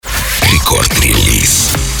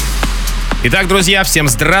Рекорд-релиз. Итак, друзья, всем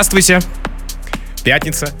здравствуйте.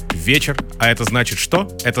 Пятница, вечер. А это значит что?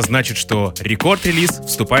 Это значит, что рекорд-релиз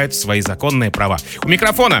вступает в свои законные права. У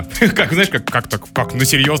микрофона, как на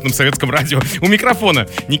серьезном советском радио, у микрофона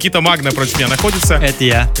Никита Магна против меня находится. Это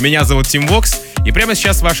я. Меня зовут Тим Вокс. И прямо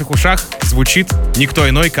сейчас в ваших ушах звучит никто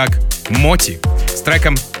иной, как Моти с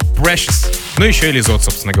треком Precious. Ну, еще и Лизот,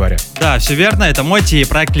 собственно говоря. Да, все верно. Это Моти,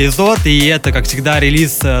 проект Лизот. И это, как всегда,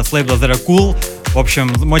 релиз с лейбла Zero Cool. В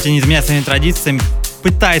общем, Моти не изменяет своими традициями.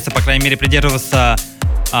 Пытается, по крайней мере, придерживаться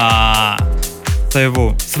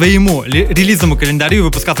своему релизному календарю,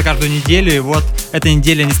 выпускаться каждую неделю. И вот эта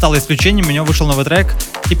неделя не стала исключением. У него вышел новый трек.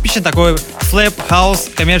 Типичный такой слэп, хаус,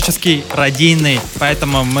 коммерческий, радийный.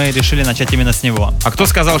 Поэтому мы решили начать именно с него. А кто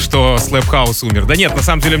сказал, что слэп хаус умер? Да нет, на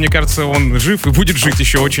самом деле, мне кажется, он жив и будет жить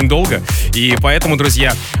еще очень долго. И поэтому,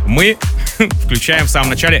 друзья, мы включаем в самом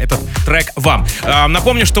начале этот трек вам.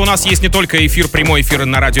 Напомню, что у нас есть не только прямой эфир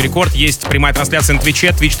на Радио Рекорд, есть прямая трансляция на Твиче,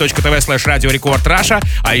 twitch.tv/radiorecordrussia,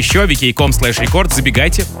 а еще vk.com/record.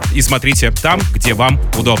 Забегайте и смотрите там, где вам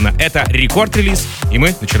удобно. Это рекорд-релиз, и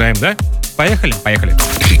мы начинаем, да? Поехали? Поехали.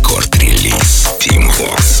 Рекорд-релиз. Тим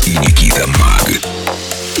Вокс и Никита Маг.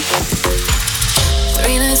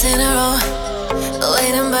 3 nights in a row,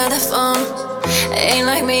 waiting by the phone. Ain't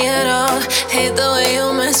like me at all. Hate the way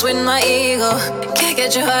you mess with my ego. Can't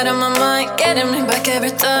get you out of my mind, getting me back every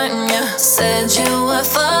time, yeah. Said you were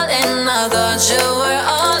falling, I thought you were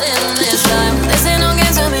all in this time. This ain't no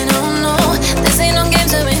game to me, no, no. This ain't no game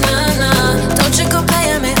to me, nah, nah. Don't you go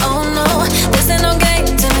playing me, oh no. This ain't no game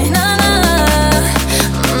to me, nah, nah.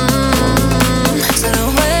 So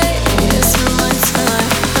don't waste my time,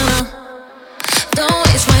 no. Don't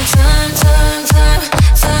waste my time, time, time,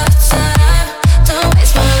 time, time. Don't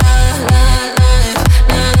waste my life, life, life,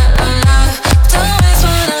 nah, nah, nah. Don't waste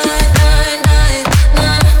my life, life, life,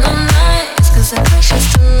 nah, nah, nah. 'Cause I'm precious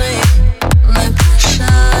to me, like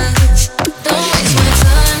precious. Don't waste my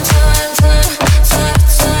time, time, time, time,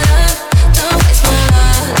 time. Don't waste my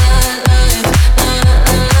life, life, life, nah,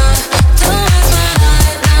 nah, nah. Don't waste my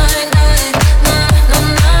life, life, life, nah, nah,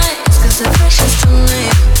 nah. 'Cause I'm precious to me,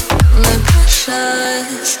 like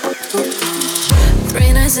precious.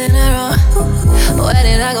 3 nights in a row, where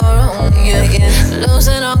did I go wrong? Yeah, yeah.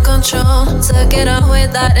 Losing all control, took it off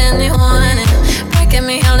without anyone, and breaking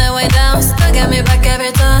me all the way down, stuck at me back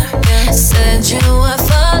every time. Yeah. Said you were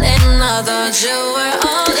falling, I thought you were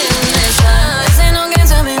all in this time. This ain't no game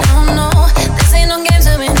to me, no, no. This ain't no game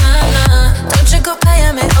to me, nah, nah. Don't you go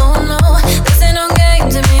playing me, oh no. This ain't no game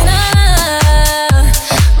to me, nah, nah.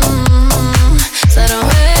 So don't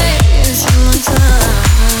waste my time.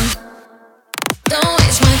 Don't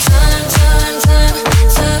waste my time, time, time,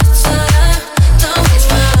 time, time. Don't waste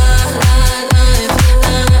my life, life, life,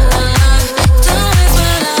 nah, nah, nah. Don't waste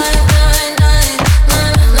my life, life, life, nah,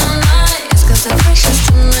 nah, nah. 'Cause I'm precious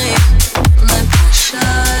to me, like precious.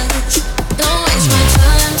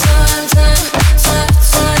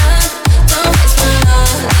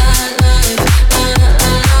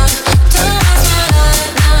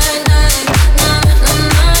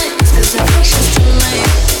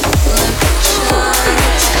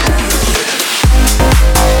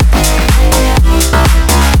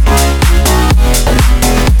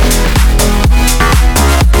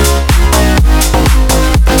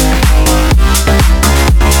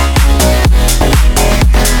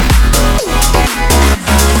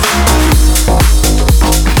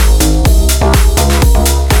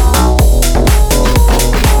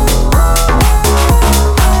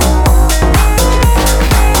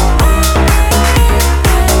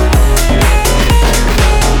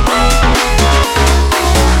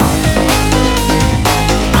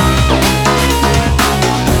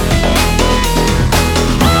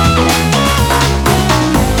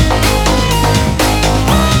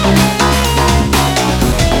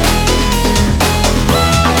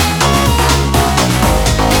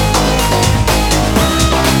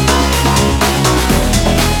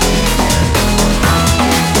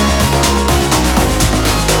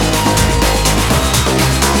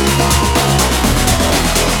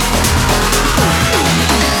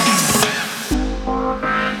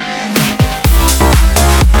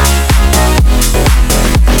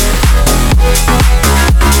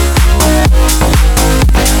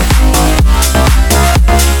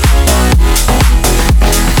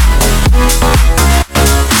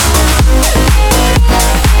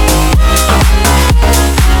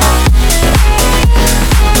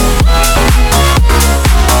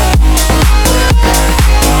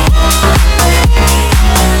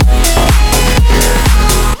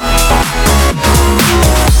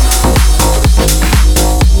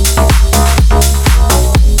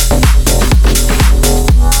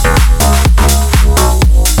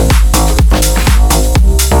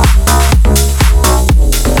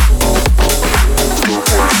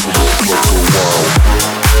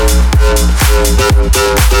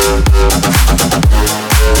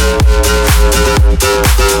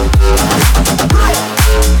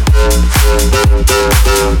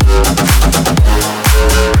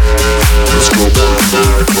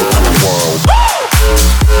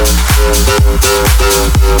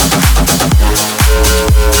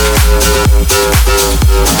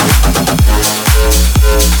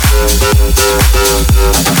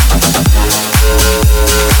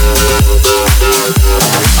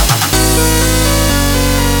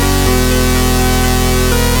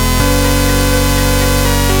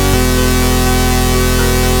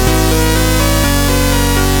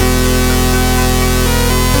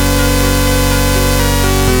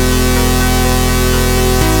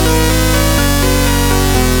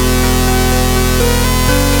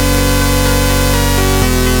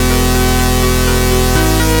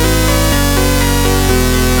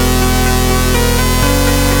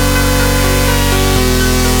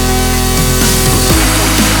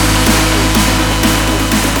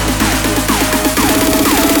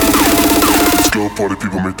 Party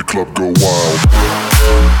people make the club go wild.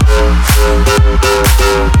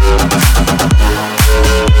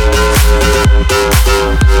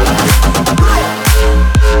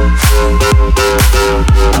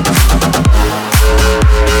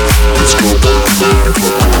 Let's go, party people make the club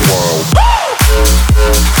go wild.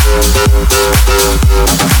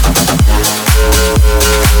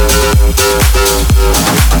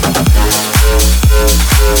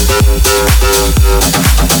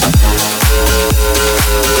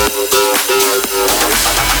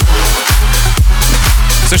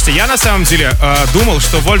 Слушайте, я на самом деле думал,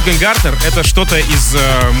 что Wolfgang Gartner это что-то из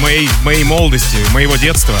моей молодости, моего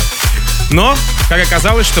детства. Но, как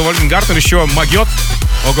оказалось, что Wolfgang Gartner еще могет.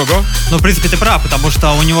 Ого-го. Ну, в принципе, ты прав, потому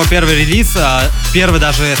что у него первый релиз, первый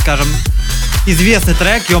даже, скажем, известный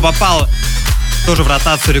трек, и он попал тоже в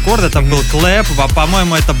ротацию рекорда, это был Клэп,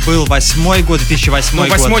 по-моему, это был 2008 год, 2008 год.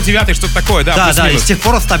 Ну, 8-9, что-то такое, да. Да, и с тех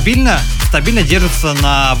пор он стабильно держится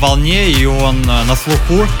на волне, и он на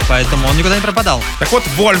слуху, поэтому он никуда не пропадал. Так вот,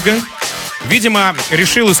 Wolfgang, видимо,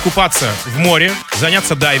 решил искупаться в море,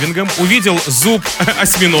 заняться дайвингом, увидел зуб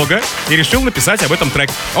осьминога и решил написать об этом трек.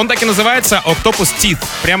 Он так и называется Octopus Teeth,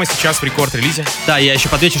 прямо сейчас в рекорд-релизе. Да, я еще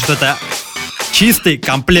подвечу, что это чистый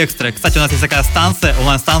комплекс трек. Кстати, у нас есть такая станция,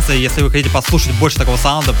 онлайн-станция, если вы хотите послушать больше такого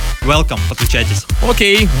саунда, welcome, подключайтесь.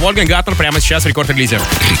 Окей, Wolfgang Gartner прямо сейчас в рекорд-релизе.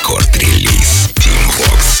 Рекорд-релиз. Team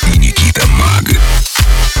Vox и Никита Маг.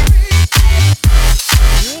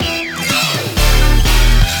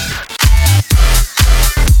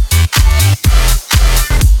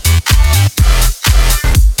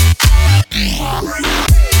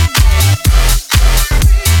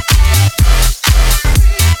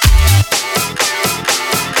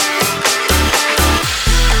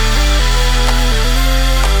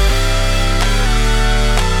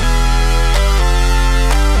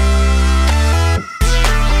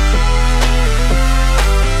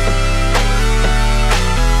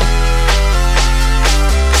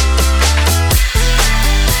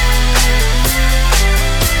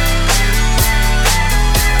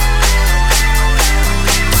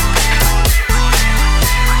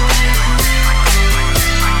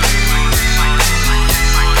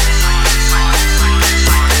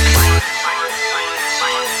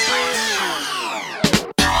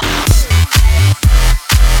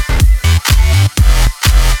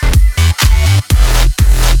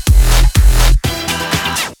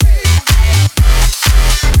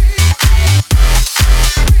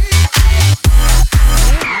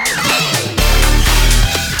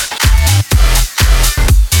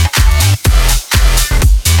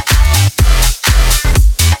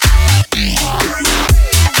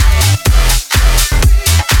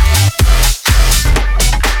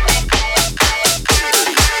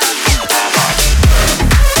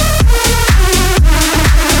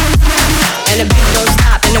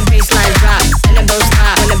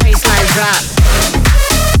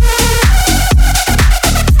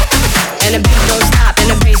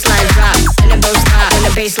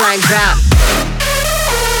 baseline drop.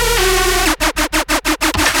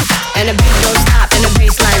 And the beat don't stop, and the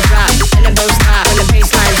baseline drop. And the don't stop, and the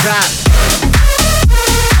baseline drop.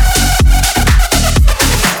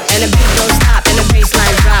 And the beat don't stop, and the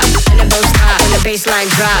baseline drop. And the don't stop, and the baseline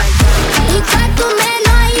drop. Enquanto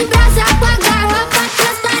menor embrasa com a garrafa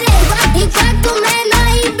transparente. Enquanto menor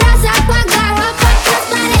embrasa com a garrafa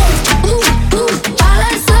transparente.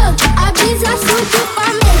 Balançou, a brisa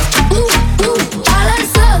surtufamente.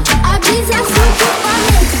 Balançou, a brisa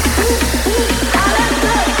surtufamente.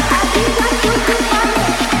 Balançou, a brisa surtufamente.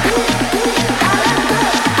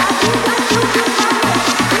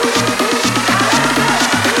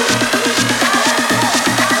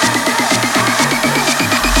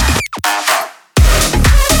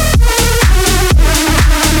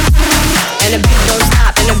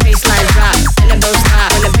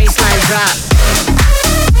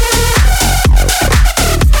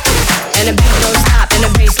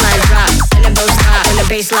 the boat stop, and the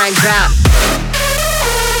baseline drop.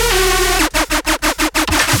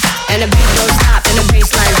 And the beat goes stop, and the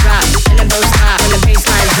baseline drop, and the boat stop, and the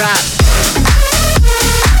baseline drop.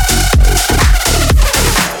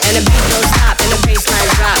 And the beat goes stop, and the baseline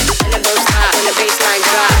drop, and the boat stop, and the baseline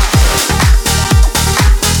drop.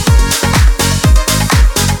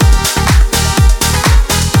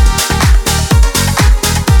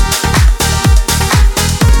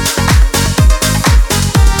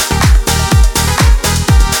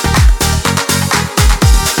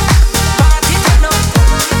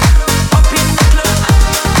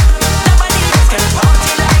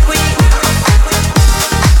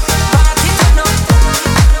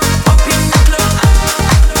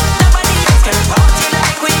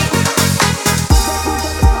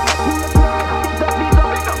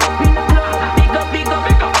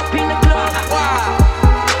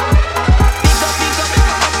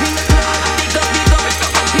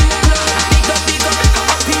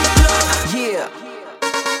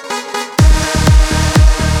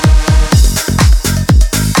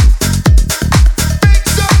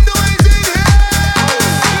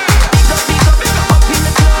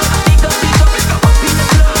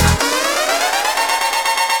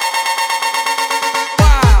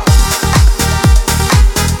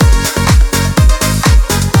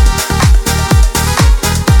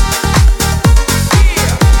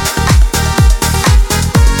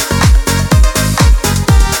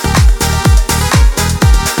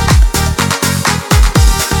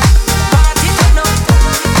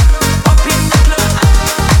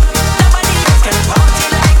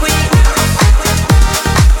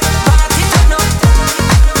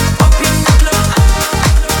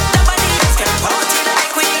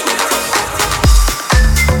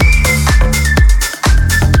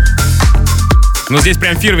 Ну, здесь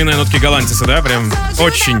прям фирменные нотки Галантиса, да? Прям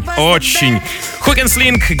очень. Hook and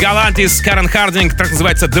Sling, Galantis, Карен Хардинг, трек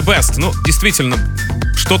называется The Best. Ну, действительно,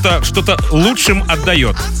 что-то лучшим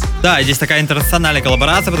отдает. Да, здесь такая интернациональная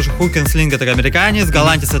коллаборация, потому что Hook and Sling — это американец,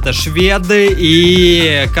 Galantis — это шведы,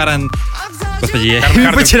 и Карен... Господи,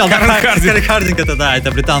 я потерял. Карен Хардинг —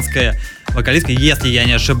 это британская вокалистка, если я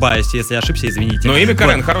не ошибаюсь. Если я ошибся, извините. Но имя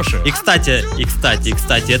Карен хорошее. И, кстати,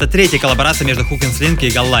 это третья коллаборация между Hook and Sling и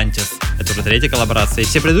Galantis. Это уже третья коллаборация. И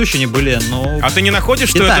все предыдущие они были, А ты не находишь,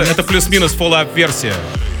 что это плюс-минус Fwlr-версия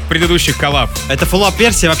предыдущих коллаб? Это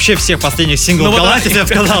Fwlr-версия вообще всех последних синглов Galantis, я бы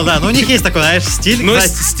сказал, да. Но у них есть такой, знаешь, стиль. Ну,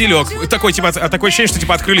 стилек. Такое ощущение,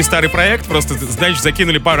 что открыли старый проект, просто, знаешь,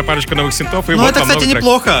 закинули парочку новых синтов, и ну, это, кстати,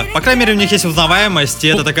 неплохо. По крайней мере, у них есть узнаваемость, и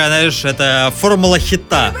это такая, знаешь, это формула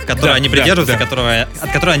хита, которой они придерживаются,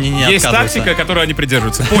 от которой они не есть отказываются. Есть тактика, которой они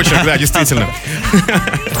придерживаются. Почерк, да, действительно.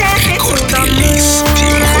 Рекорд-релиз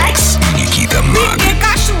Team Vox Никита Маг.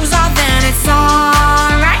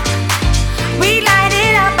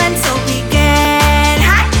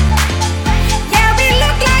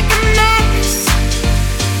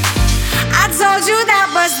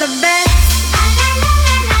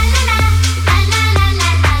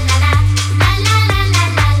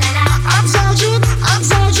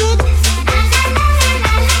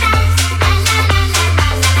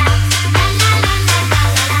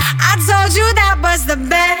 The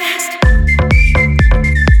best.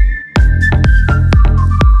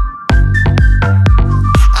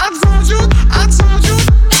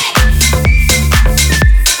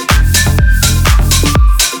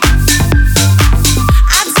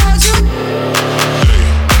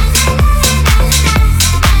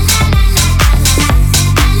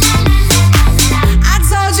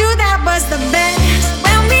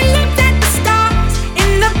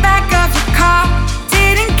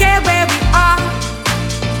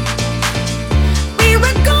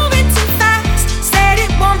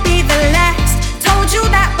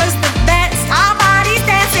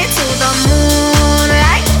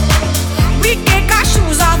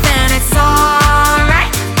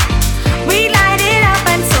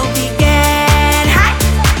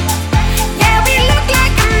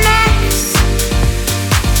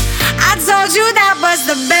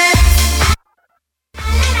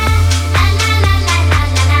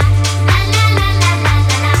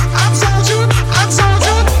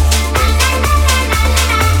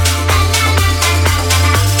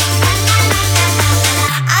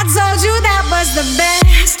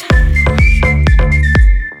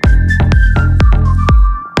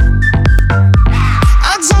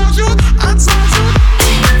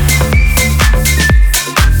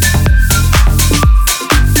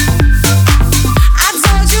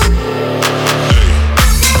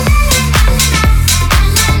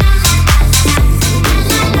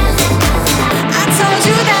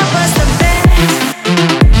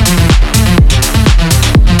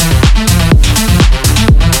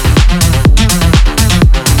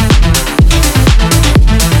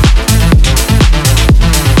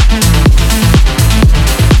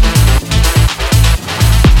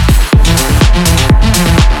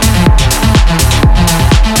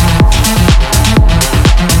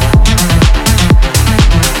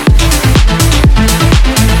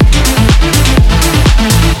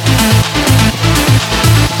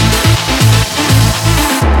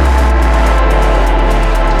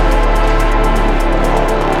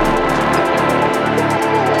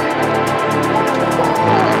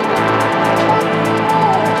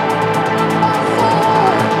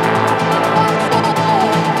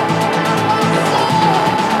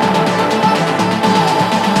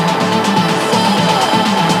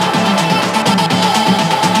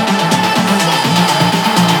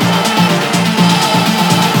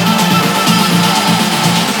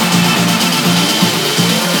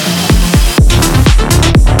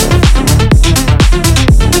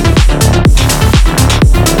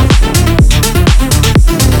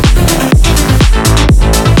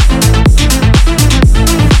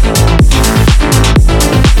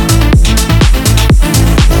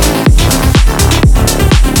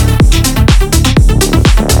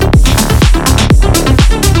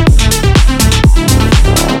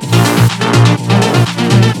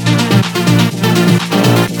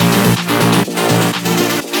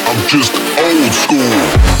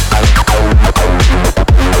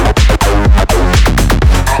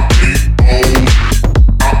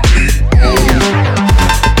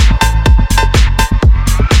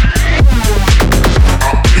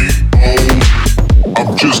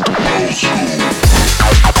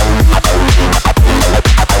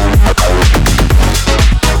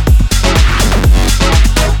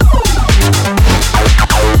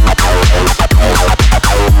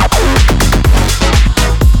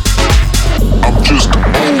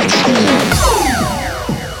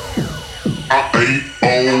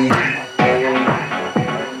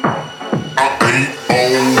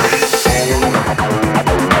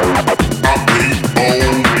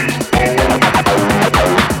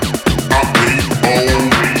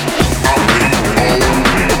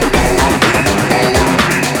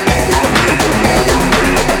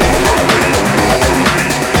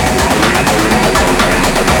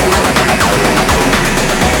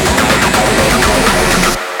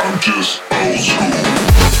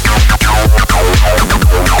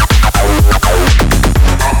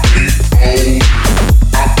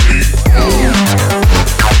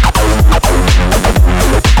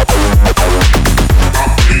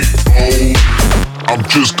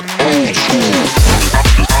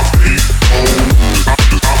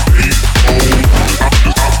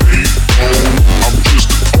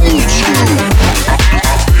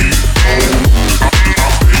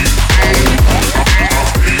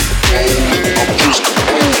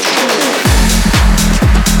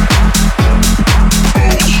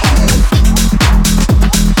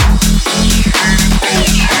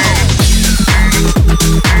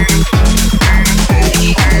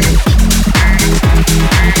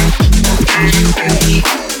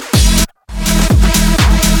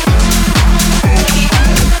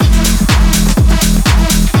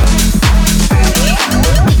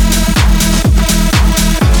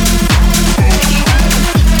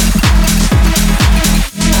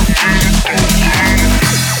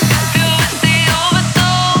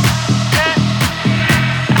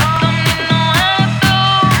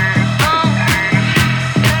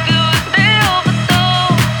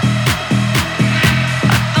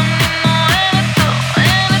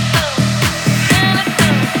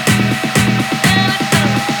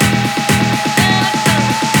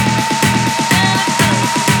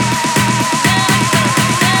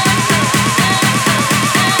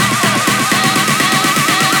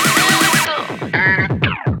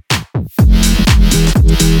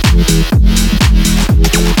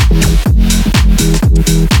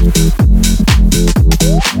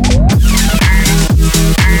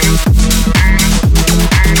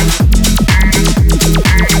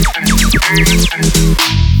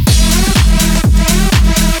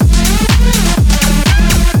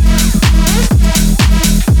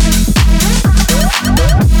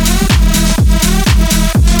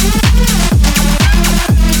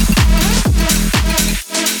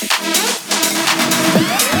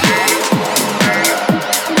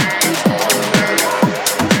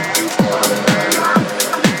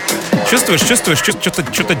 Чувствуешь,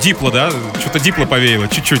 что-то дипло, да? Что-то дипло повеяло,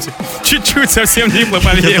 чуть-чуть. Чуть-чуть, совсем дипло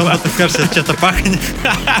повеяло. Я думал, ты скажешь, что-то пахнет.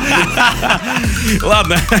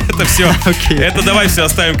 Ладно, это все. Это давай все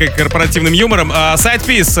оставим как корпоративным юмором.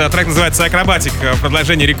 Sidepiece, трек называется Acrobatic,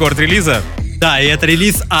 продолжение рекорд-релиза. Да, и это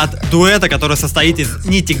релиз от дуэта, который состоит из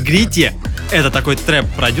Нити-Грити. Это такой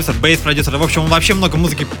трэп-продюсер, бейс-продюсер. В общем, он вообще много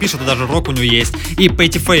музыки пишет, и даже рок у него есть. И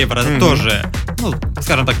Petty Favor, это тоже, ну,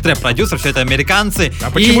 скажем так, трэп-продюсер. Все это американцы.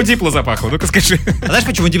 А почему дипло запахло? Ну-ка скажи. А знаешь,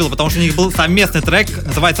 почему дипло? Потому что у них был совместный трек,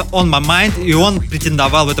 называется On My Mind, и он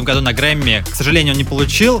претендовал в этом году на Грэмми. К сожалению, он не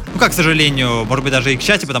получил. Ну, как к сожалению, может быть, даже и к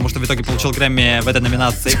счастью, потому что в итоге получил Грэмми в этой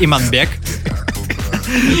номинации Иманбек.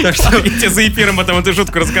 Так что я тебе за эфиром потом эту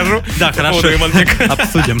шутку расскажу. Да, хорошо.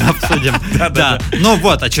 Обсудим. Да. Ну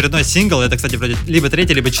вот, очередной сингл. Это, кстати, вроде либо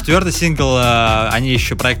третий, либо четвертый сингл. Они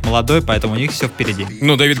еще проект молодой, поэтому у них все впереди.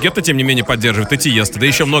 Ну, Дэвид Гетта, тем не менее, поддерживает. И Тиеста, да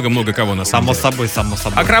еще много-много кого на самом деле. Само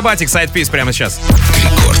собой. Acrobatic, Sidepiece прямо сейчас.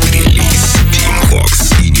 Рекорд-релиз. Тим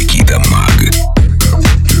Фокс и Никита Маг.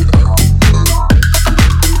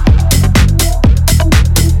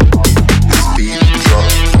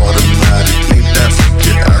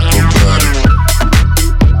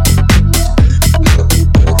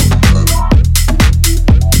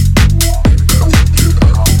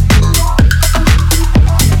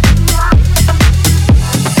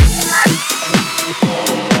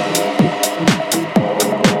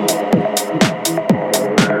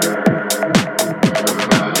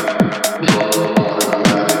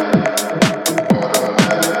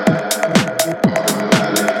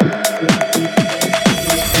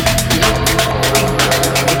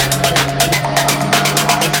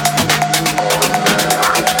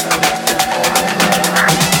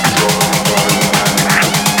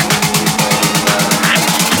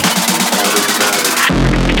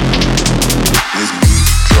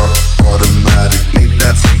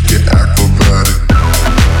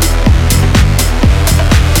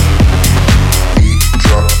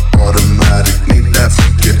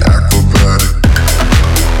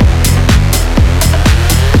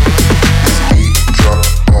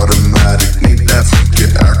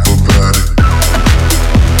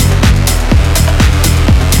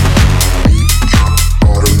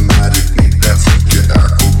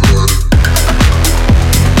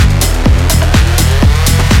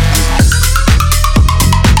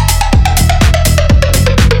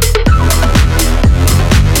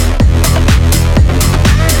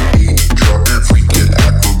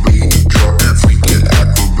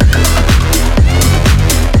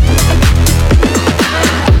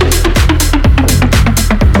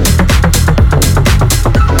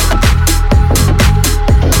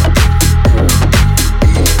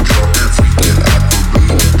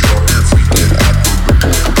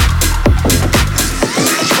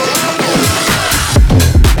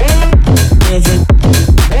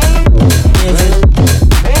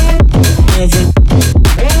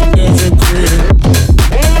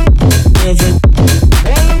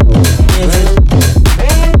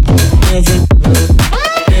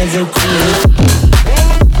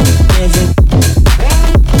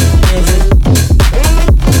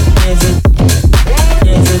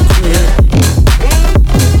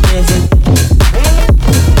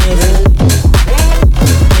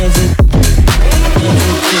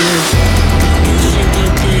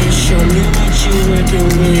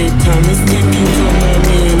 working with. Time is ticking for my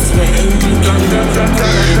man, sweating like I'm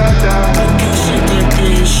shit like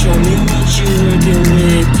this. Show me what you working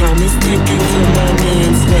with. Time is ticking for my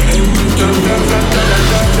man, sweating like I'm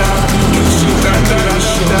shit like this.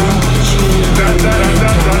 Show me what you working with. Time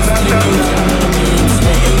is ticking for my man,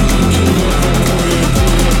 sweating like I'm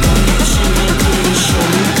shit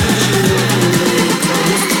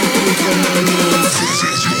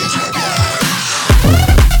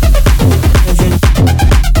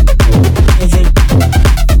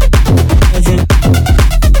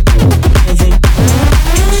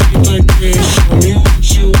like this. Show me what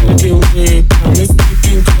you working with. Time is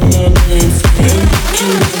ticking for my man.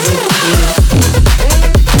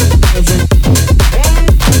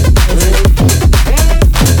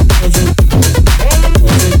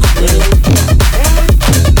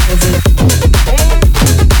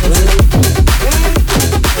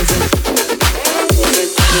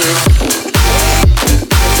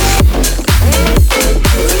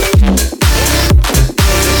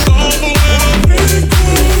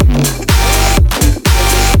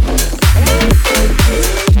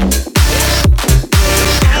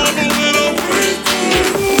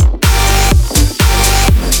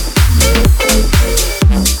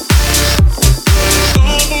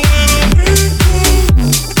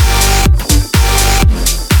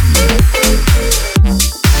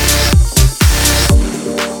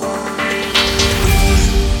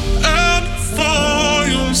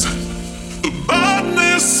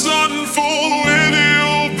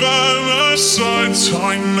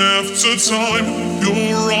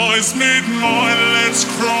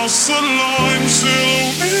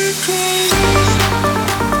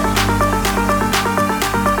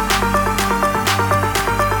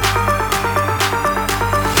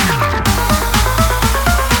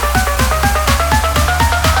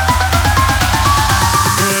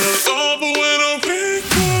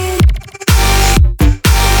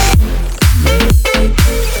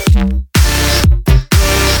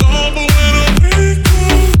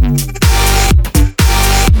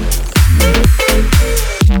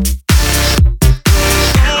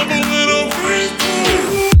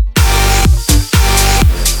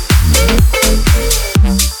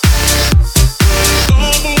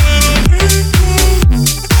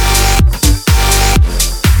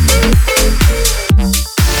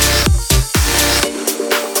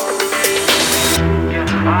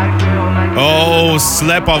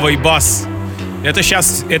 Слэповый бас. Это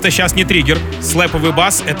сейчас не триггер. Слэповый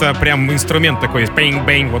бас — это прям инструмент такой,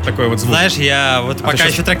 бэнг-бэнг, вот такой вот звук. Знаешь, я вот пока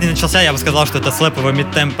еще трек не начался, я бы сказал, что это слэповый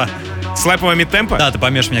мид-темпо. Слэповый мид-темпо? Да, ты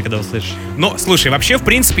поймешь меня, когда услышишь. Ну, слушай, вообще, в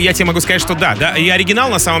принципе, я тебе могу сказать, что да. И оригинал,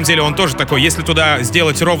 на самом деле, он тоже такой. Если туда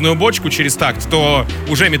сделать ровную бочку через такт, то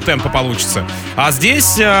уже мид-темпо получится. А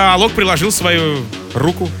здесь Алок приложил свою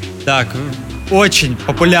руку. Так, очень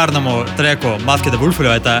популярному треку «Маски до Вульфлю».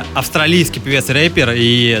 Это австралийский певец и рэпер,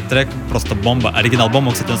 и трек просто бомба. Оригинал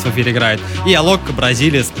бомба, кстати, у нас в эфире играет. И Алок,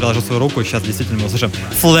 бразилец, приложил свою руку. Сейчас действительно мы услышим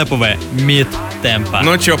слэповое мид-темпо.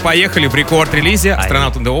 Ну что, поехали в рекорд-релизе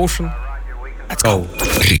Astronaut in the Ocean. Let's go.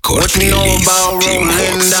 Рекорд-релиз Team Fox и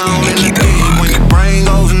Никита. When your brain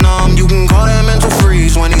goes numb, you can call that mental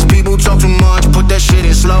freeze. When these people talk too much, put that shit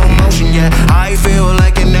in slow motion. Yeah, I feel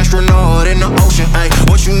like an astronaut in the ocean. Ay,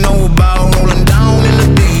 what you know about rolling down in the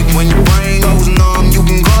deep? When your brain goes numb, you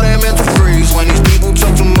can call that mental freeze. When these people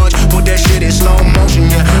talk too much, put that shit in slow motion.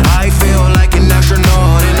 Yeah, I feel like an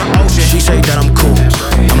astronaut in the ocean. She say that I'm cool.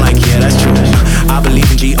 I'm like, yeah, that's true. I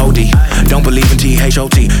believe in G-O-D, don't believe in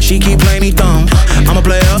T-H-O-T. She keep playing me dumb. I'm a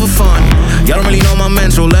player for fun. Y'all don't really know my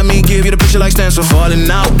mental. Let me give you the picture like stencil. Falling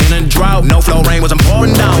out in a drought. No flow rain was I'm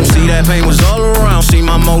pouring down. See that pain was all around. See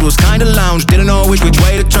my mode was kinda lounge. Didn't know which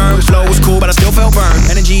way to turn. Flow was cool, but I still felt burned.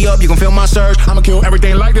 Energy up, you can feel my surge. I'ma kill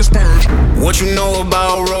everything like this purge. What you know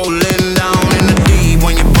about rolling down in the deep?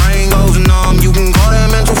 When your brain goes numb, you can call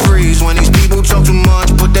that mental freeze. When these people talk too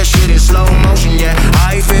much, put that shit in slow motion. Yeah,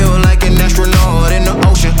 I feel like an astronaut in the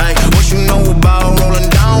ocean. Ay, what you know about rolling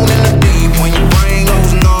down in the deep? When your brain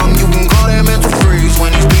goes numb, you can call that mental freeze.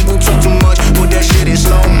 When these people talk too much, put that shit in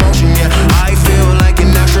slow motion. Yeah, I feel like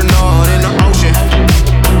an astronaut in the ocean.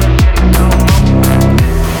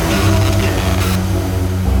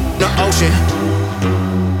 The ocean.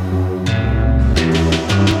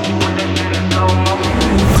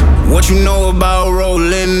 What you know about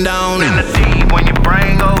rolling down in the deep? When your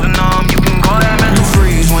brain goes numb, you can call that mental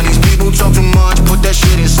freeze. When these people talk too much, put that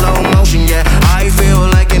shit in slow motion. Yeah, I feel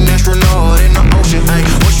like an astronaut in the ocean. Ay,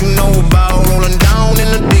 what you know about rolling down in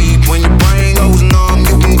the deep? When your brain goes numb,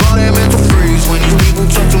 you can call that mental freeze. When these people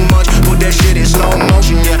talk too much, put that shit in slow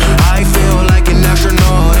motion. Yeah, I feel like an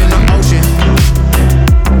astronaut in the ocean.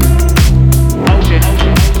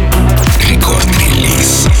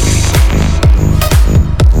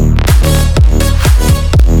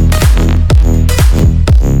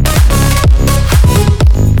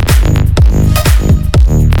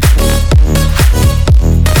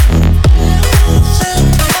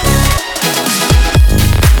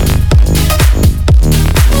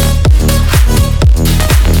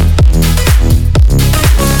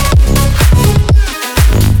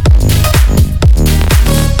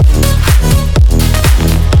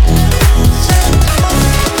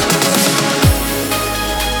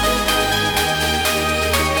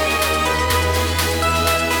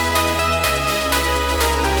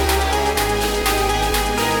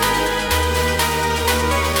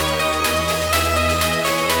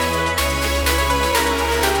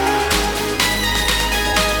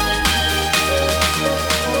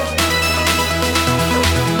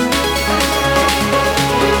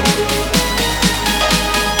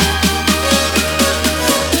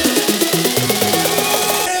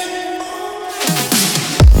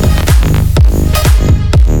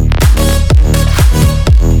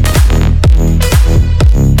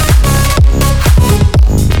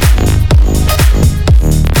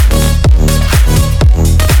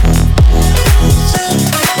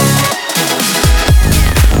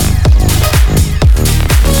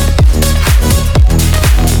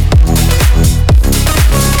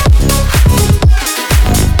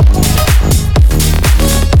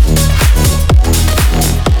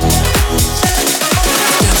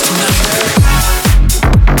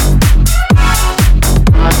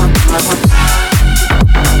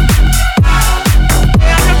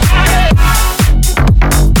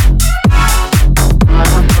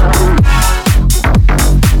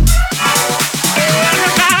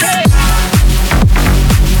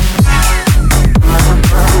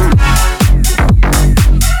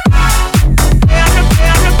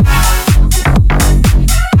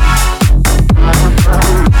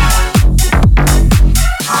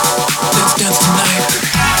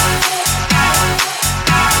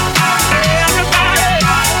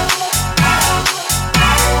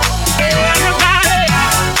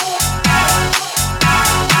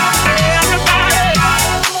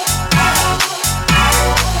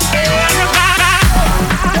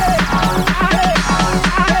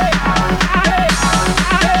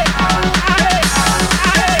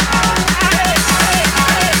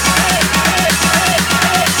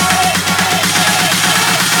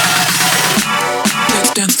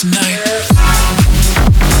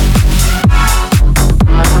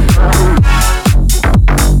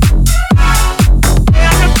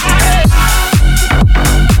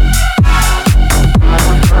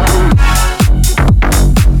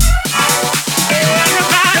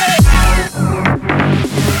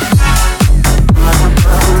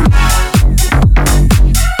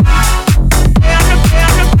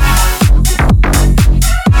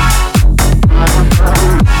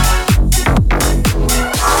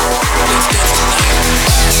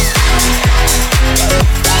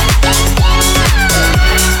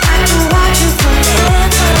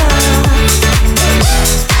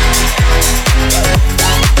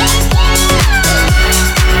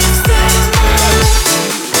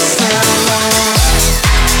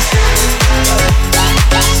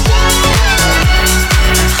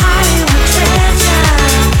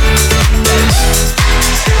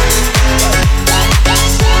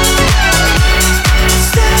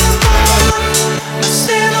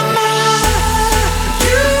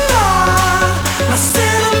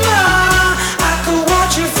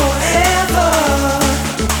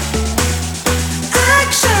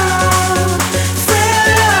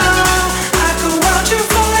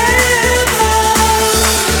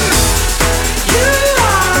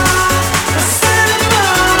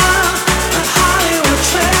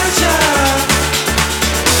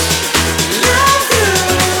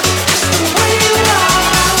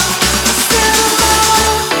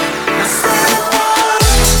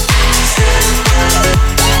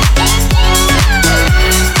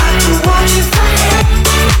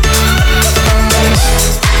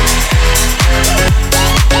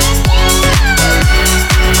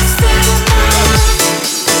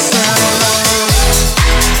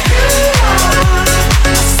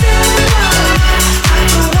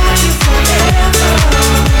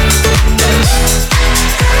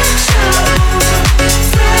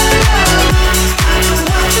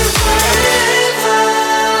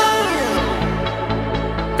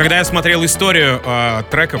 Когда я смотрел историю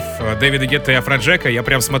треков Дэвида Гетта и Афроджека, я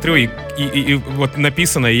прям смотрю, и вот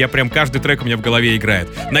написано, и я прям каждый трек у меня в голове играет.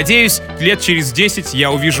 Надеюсь, лет через 10 я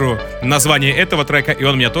увижу название этого трека, и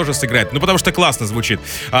он меня тоже сыграет. Ну, потому что классно звучит.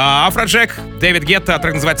 Афроджек, Дэвид Гетта,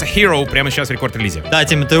 трек называется Hero, прямо сейчас в рекорд-релизе. Да,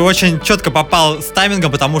 Тим, ты очень четко попал с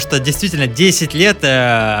таймингом, потому что действительно 10 лет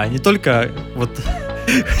не только вот...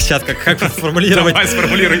 Сейчас как сформулировать? Давай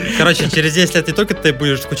сформулируй. Короче, через 10 лет не только ты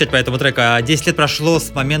будешь скучать по этому треку, а 10 лет прошло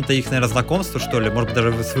с момента их, наверное, знакомства, что ли, может быть,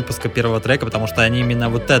 даже с выпуска первого трека, потому что они именно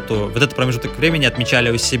вот этот промежуток времени отмечали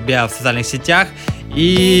у себя в социальных сетях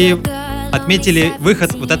и отметили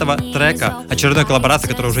выход вот этого трека, очередной коллаборации,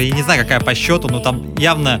 которая уже, я не знаю, какая по счету, но там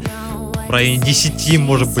явно в районе 10,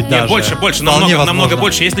 может быть, даже. Нет, больше, намного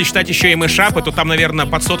больше. Если считать еще и мэшапы, то там, наверное,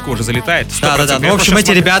 под сотку уже залетает. 100%. Да. Ну, в общем,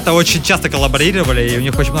 эти ребята очень часто коллаборировали, и у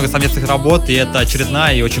них очень много совместных работ, и это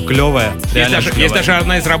очередная и очень клевая. Есть даже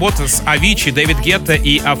одна из работ с Avicii, Дэвид Гетта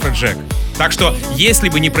и Афроджек. Так что, если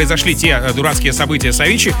бы не произошли те дурацкие события с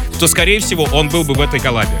Avicii, то, скорее всего, он был бы в этой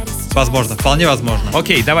коллабе. Возможно, вполне возможно.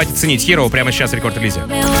 Окей, давайте ценить Hero прямо сейчас в рекорд-релизе.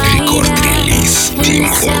 Рекорд-релиз. Тим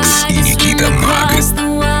Фокс и Никита Маг.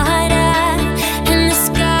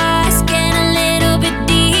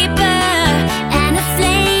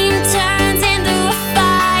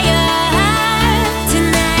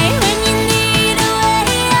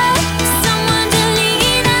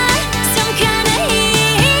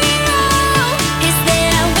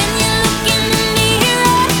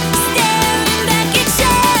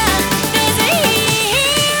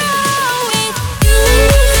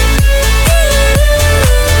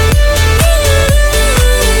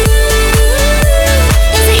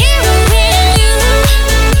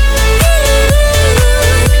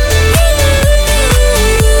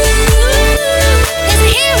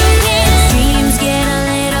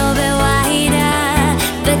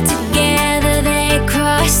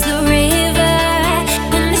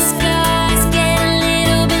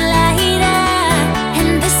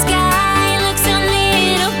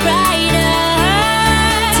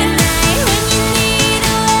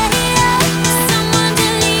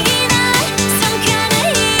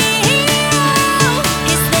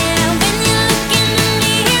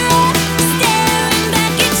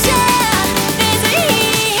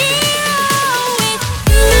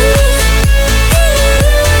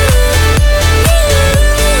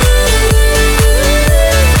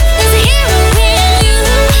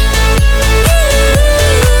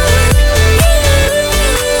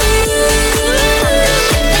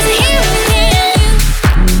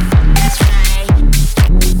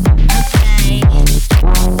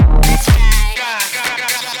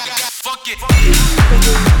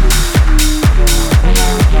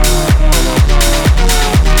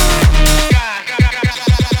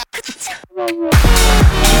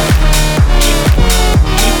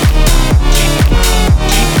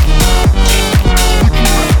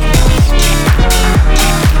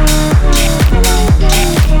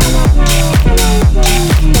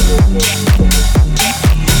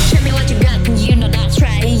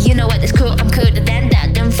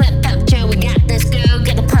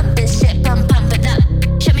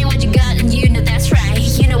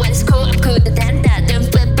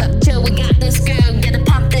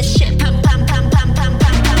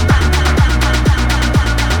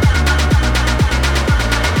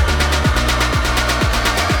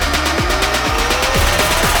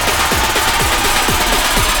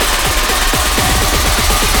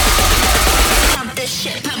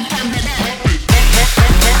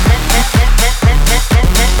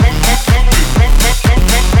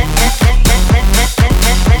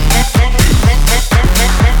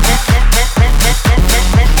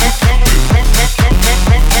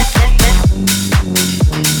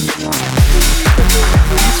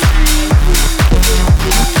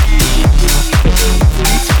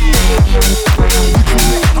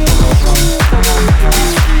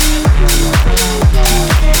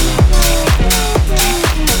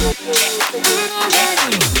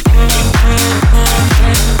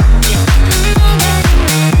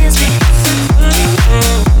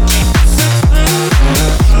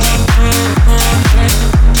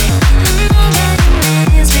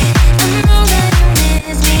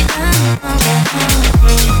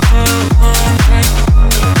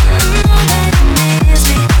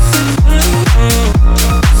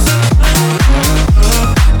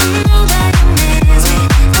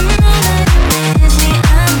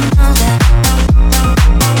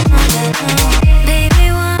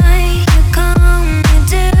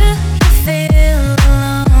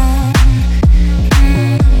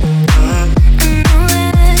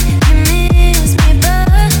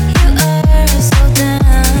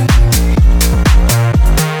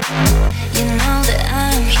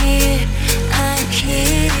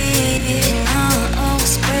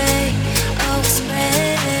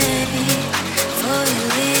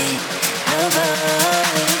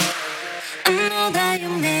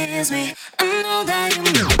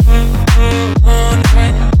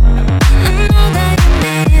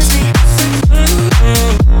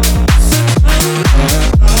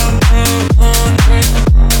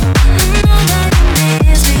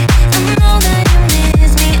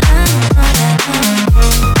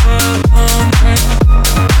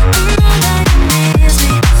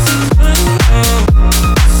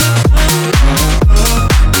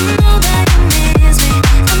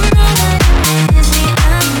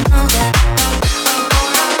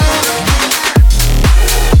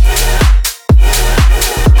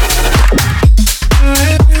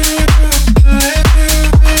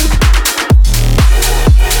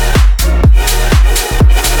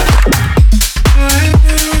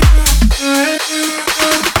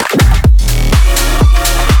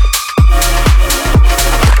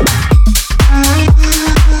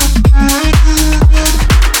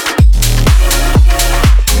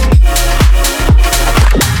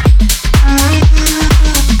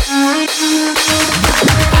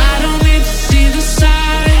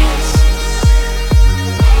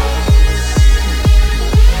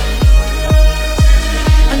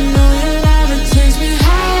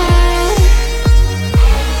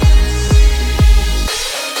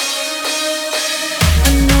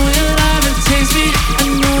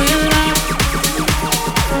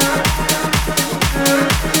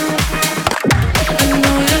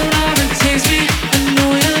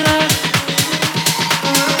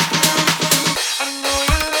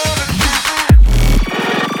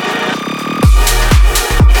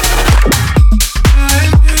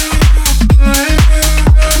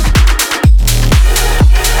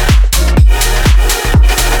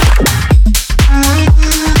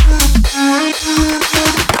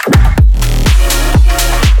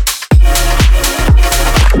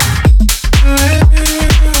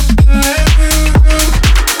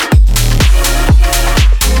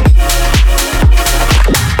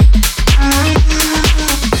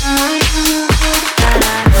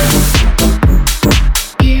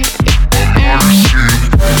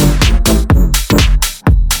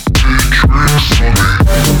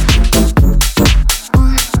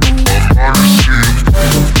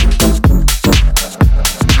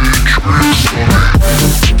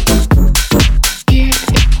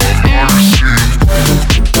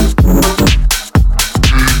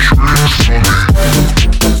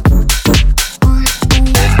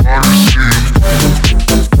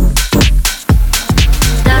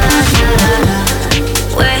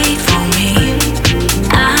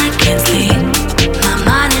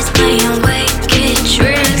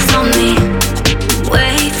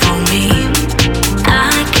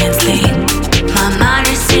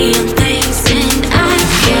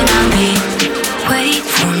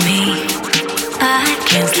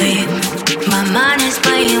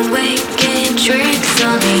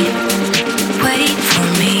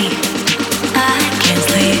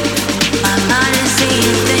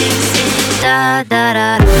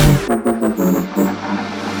 да-да-да.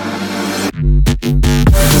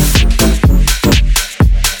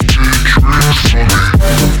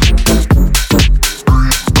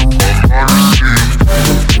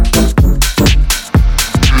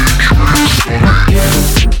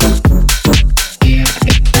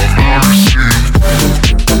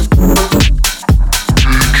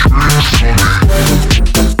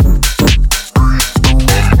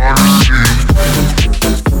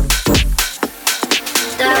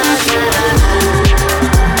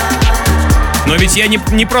 Но ведь я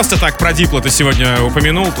не просто так про Дипло-то сегодня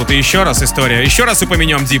упомянул. Тут и еще раз история. Еще раз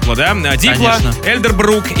упомянем Дипло, да? Дипло,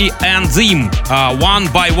 Эльдербрук и Энзим. One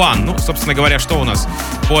by One. Ну, собственно говоря, что у нас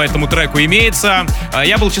по этому треку имеется.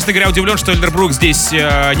 Я был, честно говоря, удивлен, что Эльдербрук здесь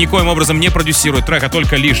никоим образом не продюсирует трек, а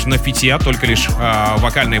только лишь на фите, только лишь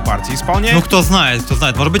вокальные партии исполняет. Ну, кто знает.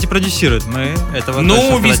 Может быть, и продюсирует. Мы этого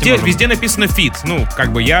Ну, везде написано фит. Ну,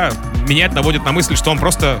 как бы меня это наводит на мысль, что он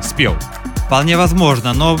просто спел. Вполне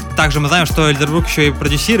возможно, но также мы знаем, что Эльдербрук еще и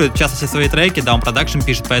продюсирует, в частности, свои треки, да, он продакшн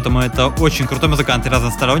пишет, поэтому это очень крутой музыкант и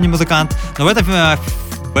разносторонний музыкант. Но в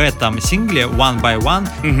этом сингле One by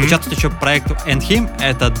One участвует еще проект And Him,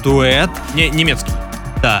 это дуэт. Немецкий.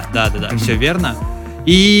 Да, все верно.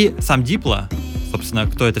 И сам Дипло, собственно,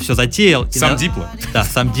 кто это все затеял. Сам Дипло. Да,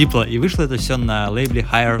 сам Дипло. И вышло это все на лейбле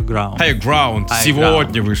Higher Ground.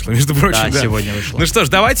 Сегодня вышло, между прочим. Да, сегодня вышло. Ну что ж,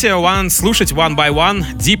 давайте слушать One by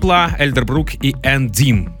One, Дипло, Эльдербрук и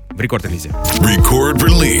Эндим в рекорд-релизе.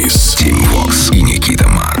 Рекорд-релиз. Тим Вокс и Никита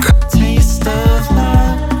Маг.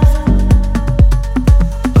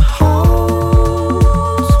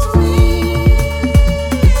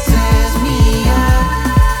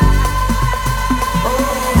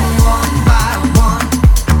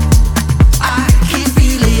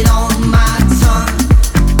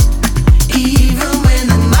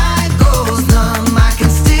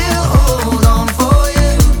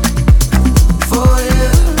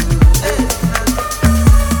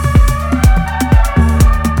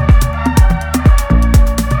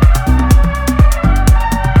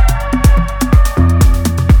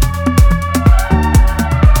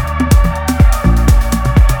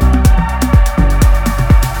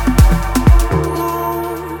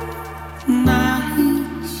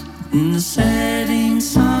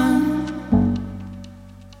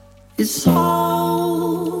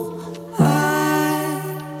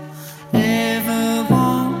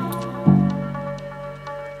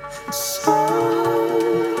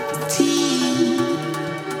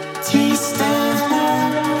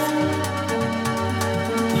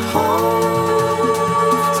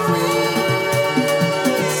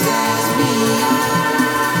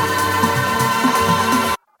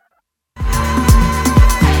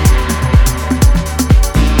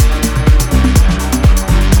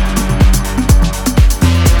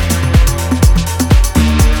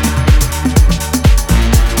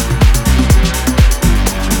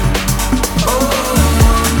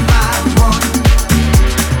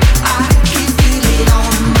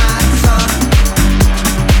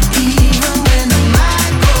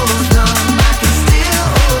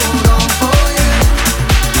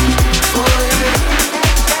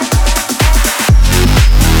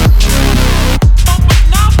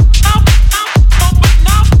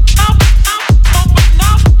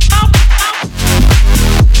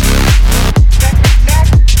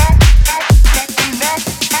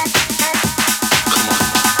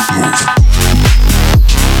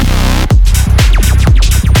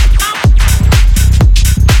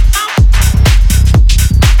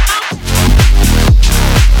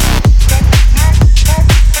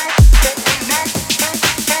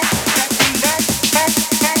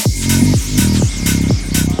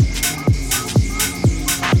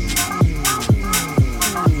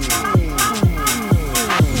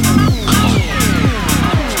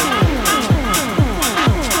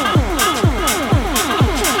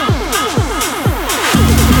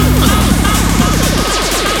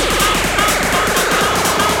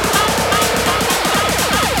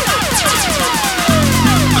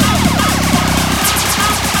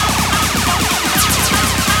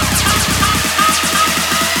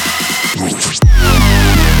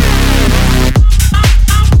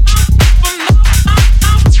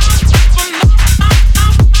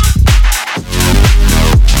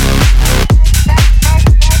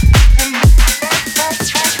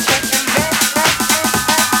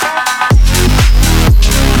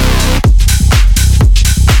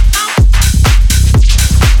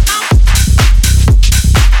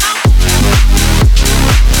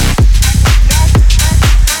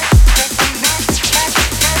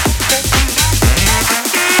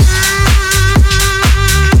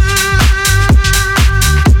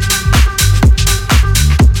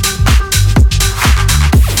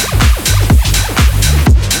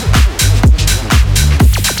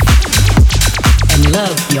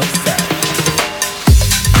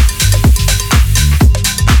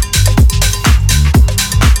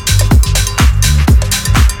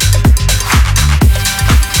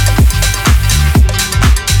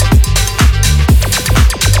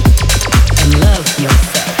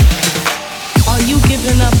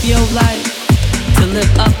 live your life to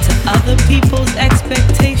live up to other people's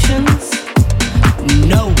expectations?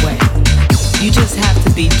 No way. You just have to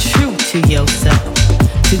be true to yourself,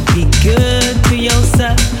 to be good to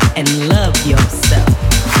yourself, and love yourself,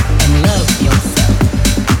 and love yourself,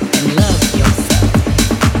 and love yourself,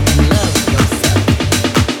 and love yourself,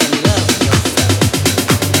 and love yourself,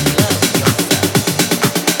 and love yourself.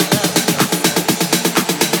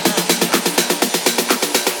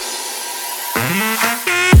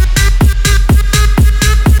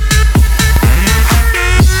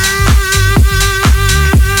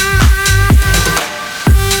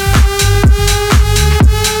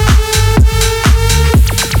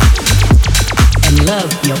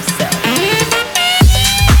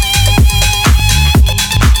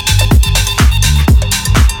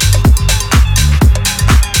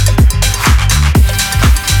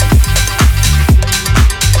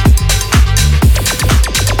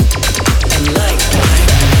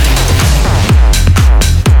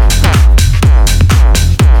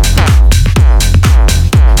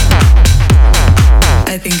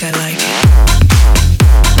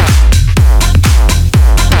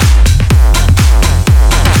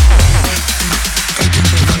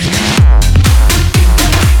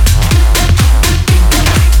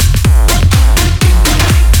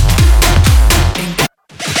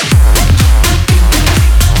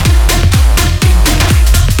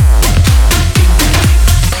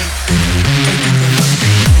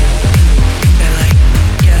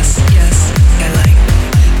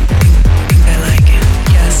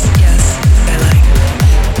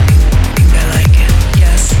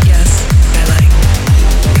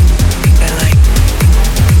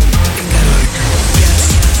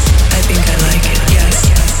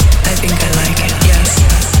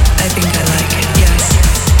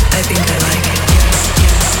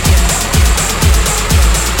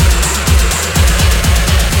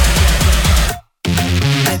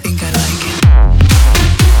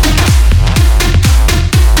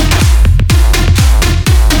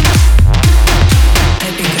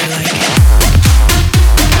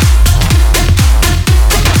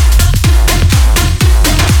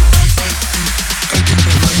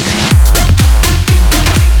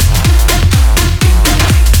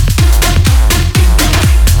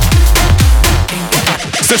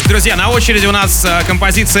 Слушайте, друзья, на очереди у нас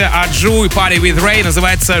композиция от Жу и Party with Ray.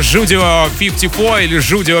 Называется Judio 54 или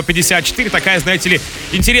Judio 54. Такая, знаете ли,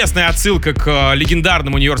 интересная отсылка к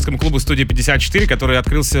легендарному нью-йоркскому клубу студии 54, который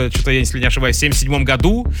открылся, что-то, если не ошибаюсь, в 1977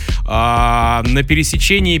 году на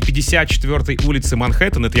пересечении 54-й улицы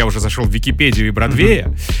Манхэттен. Это я уже зашел в Википедию и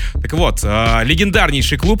Бродвея. Так вот,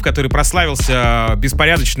 легендарнейший клуб, который прославился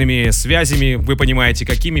беспорядочными связями, вы понимаете,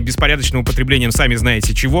 какими, беспорядочным употреблением сами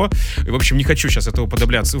знаете чего. И, в общем, не хочу сейчас этого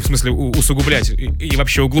подобляться, в смысле усугублять и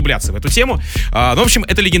вообще углубляться в эту тему. Ну, в общем,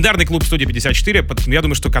 это легендарный клуб студии 54, я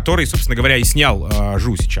думаю, что который, собственно говоря, и снял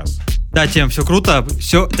Жу сейчас. Да, Тем, все круто,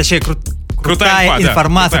 все, точнее, крутая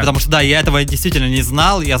информация, да, потому что, да, я этого действительно не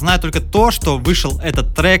знал. Я знаю только то, что вышел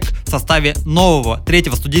этот трек в составе нового,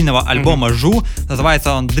 третьего студийного альбома Жу.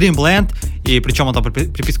 Называется он Dreamland, и причем он там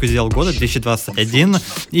приписку сделал года, 2021.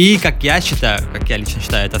 И, как я лично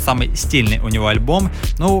считаю, это самый стильный у него альбом.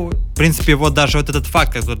 Ну, в принципе, вот даже вот этот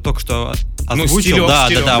факт, который только что озвучил,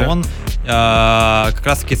 стилёк, он как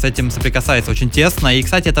раз-таки с этим соприкасается очень тесно. И,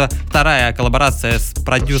 кстати, это вторая коллаборация с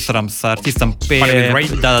продюсером, с артистом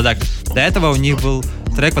Да-да-да. До этого у них был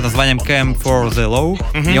трек под названием Came for the Low.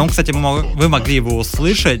 И он, кстати, вы могли его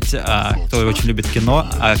услышать, кто очень любит кино,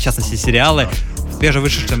 в частности сериалы. В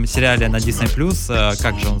свежевышедшем сериале на Disney+,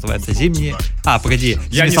 как же он называется, «Зимний»...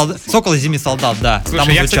 «Сокол и зимний солдат», да. Слушай, там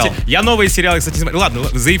он звучал. я новые сериалы, кстати, не смотрю. Ладно,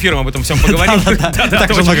 за эфиром об этом всем поговорим.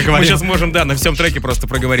 Мы сейчас можем, на всем треке просто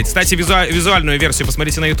проговорить. Кстати, визуальную версию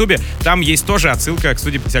посмотрите на Ютубе. Там есть тоже отсылка к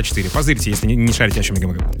студии 54. Позырьте, если не шарите, о чем я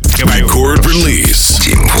говорю. Record Release.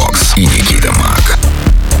 Team Fox и Никита Мак.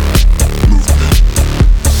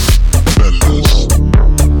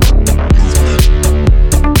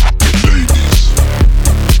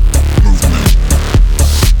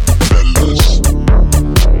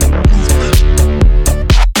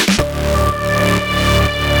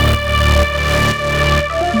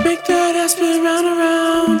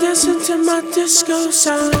 Disco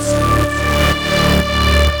sound.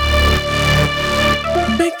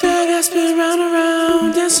 Make that ass spin round and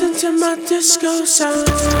round, dancing to my disco sound.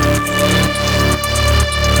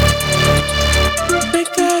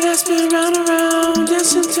 Make that ass spin round and round,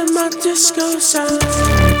 dancing to my disco sound.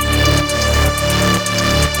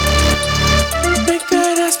 Make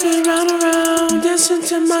that ass spin round and round, dancing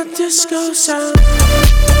to my disco sound.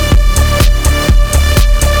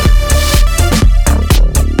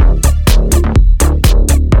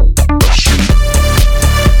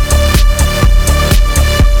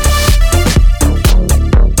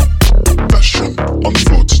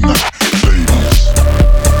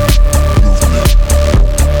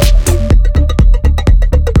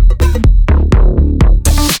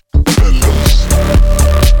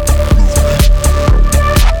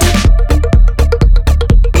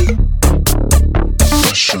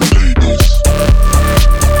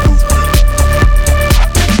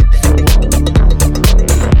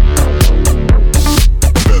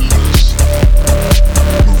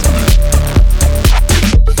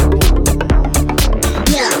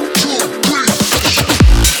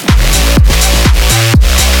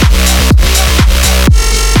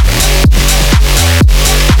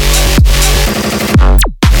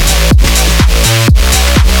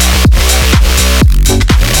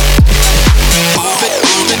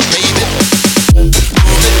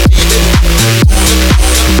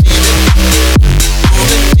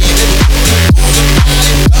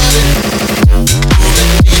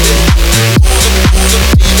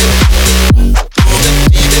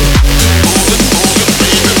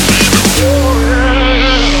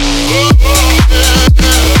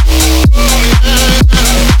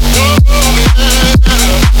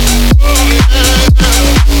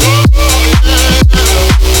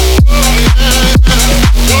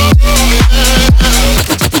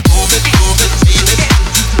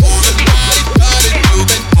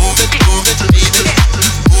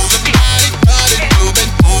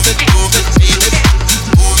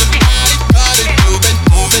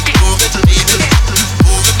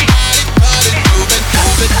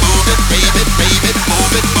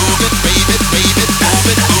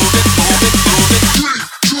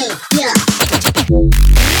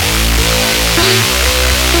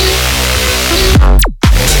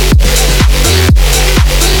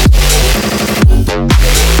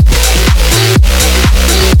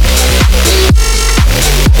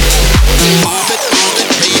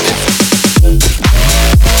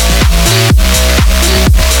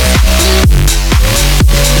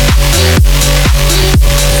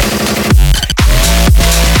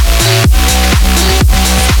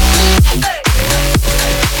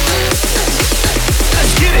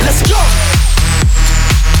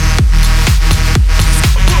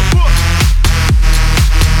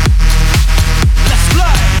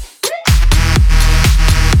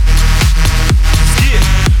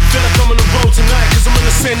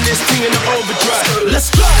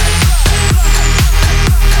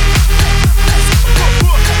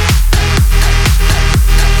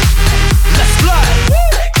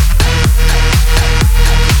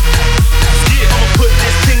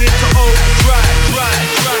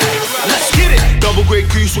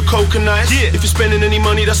 nice. If you're spending any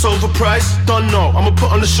money that's overpriced, don't know. I'ma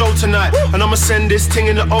put on the show tonight, and I'ma send this thing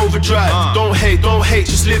in the overdrive. Don't hate,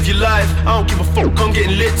 just live your life. I don't give a fuck, I'm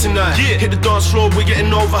getting lit tonight. Hit the dance floor, we're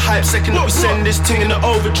getting overhyped. Second that we send this thing in the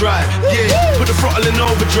overdrive. Put the throttle in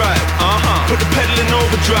overdrive. Put the pedal in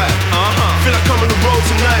overdrive. Feel like I'm on the road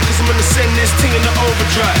tonight, cause I'm gonna send this thing in the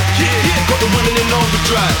overdrive. Got the running in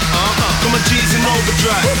overdrive. Got my G's in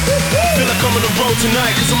overdrive. Feel like I'm on the road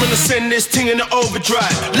tonight, cause I'm gonna send this thing in the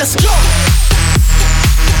overdrive. Let's go!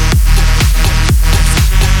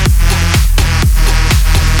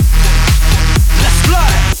 Let's fly!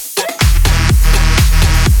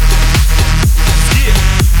 Yeah,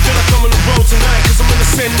 feel like I'm on the road tonight, cause I'm gonna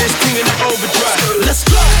send this thing in the overdrive. Let's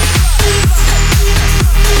fly!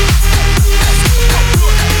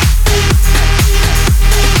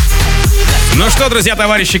 Ну что, друзья,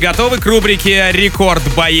 товарищи, готовы к рубрике «Рекорд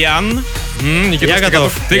Баян»? Никита, Я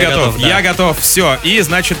готов. Ты готов? Да. Я готов. Все. И,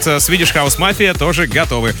 значит, Swedish House Mafia тоже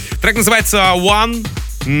готовы. Трек называется «One».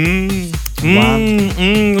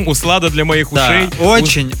 Услада для моих ушей. Да,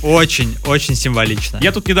 очень символично.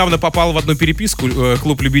 Я тут недавно попал в одну переписку,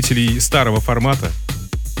 клуб любителей старого формата.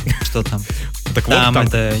 Что там? Так вот, Там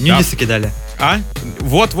это нюдисы кидали.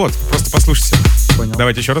 Вот, просто послушайте. Понял.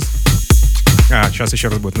 Давайте еще раз. Сейчас еще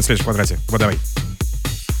раз будет, на следующем квадрате. Вот давай.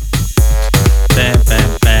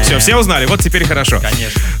 Все узнали, вот теперь хорошо.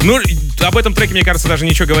 Конечно. Ну, об этом треке, мне кажется, даже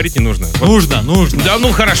ничего говорить не нужно. Нужно. Да,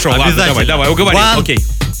 ну хорошо, ладно, давай, уговорим, окей.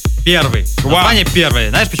 Первый. Название первый.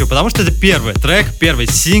 Знаешь почему? Потому что это первый трек, первый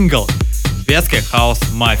сингл шведской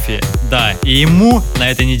хаус-мафии. Да, и ему на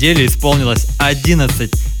этой неделе исполнилось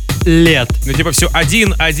 11 лет. Ну, типа, все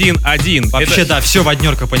один. Вообще, да, все в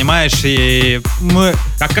однерках, понимаешь? И мы...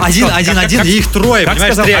 Как один, и их трое, как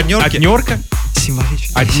понимаешь? сказал, Три однерки. однерка?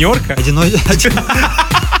 Символично. Однерка? Один.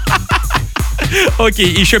 Окей,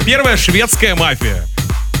 еще первая шведская мафия.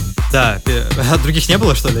 Да, а других не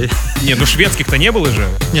было, что ли? Не, ну шведских-то не было же.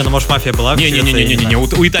 Не, ну может мафия была в Швеции, Не.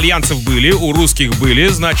 У итальянцев были, у русских были,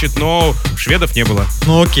 значит, но шведов не было.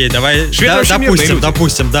 Ну окей, давай допустим,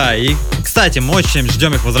 допустим, да. И, кстати, мы очень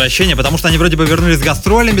ждем их возвращения, потому что они вроде бы вернулись с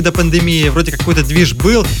гастролями до пандемии, вроде какой-то движ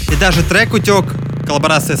был, и даже трек утек,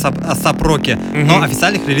 коллаборация с Сапроки, но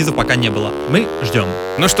официальных релизов пока не было. Мы ждем.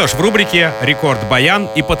 Ну что ж, в рубрике «Рекорд Баян»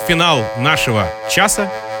 и под финал нашего часа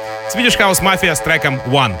Swedish House Mafia с треком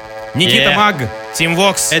 «One». Никита Маг, Тим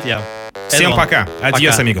Вокс. Это я. Всем пока.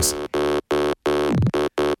 Адьос, амигос.